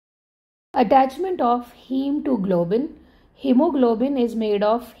Attachment of heme to globin. Hemoglobin is made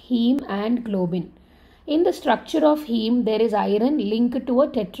of heme and globin. In the structure of heme, there is iron linked to a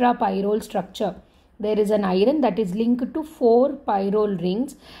tetrapyrrole structure. There is an iron that is linked to 4 pyrrole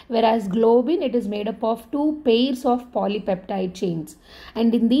rings, whereas globin, it is made up of 2 pairs of polypeptide chains.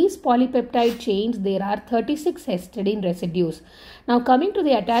 And in these polypeptide chains, there are 36 histidine residues. Now coming to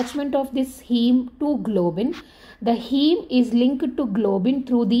the attachment of this heme to globin, the heme is linked to globin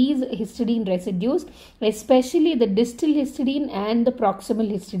through these histidine residues, especially the distal histidine and the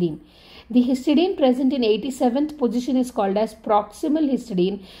proximal histidine. The histidine present in 87th position is called as proximal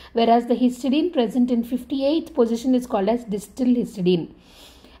histidine, whereas the histidine present in 58th position is called as distal histidine.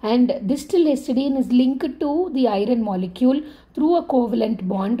 And distal histidine is linked to the iron molecule through a covalent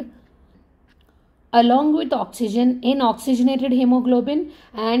bond along with oxygen in oxygenated hemoglobin,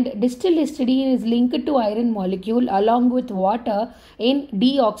 and distal histidine is linked to iron molecule along with water in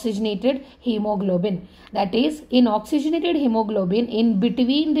deoxygenated hemoglobin. That is, in oxygenated hemoglobin, in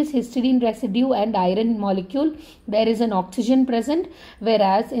between this histidine residue and iron molecule, there is an oxygen present,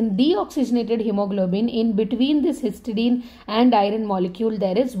 whereas in deoxygenated hemoglobin, in between this histidine and iron molecule,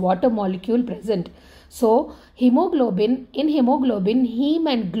 there is water molecule present. So, in hemoglobin, heme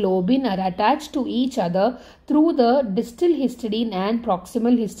and globin are attached to each other through the distal histidine and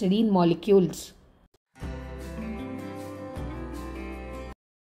proximal histidine molecules.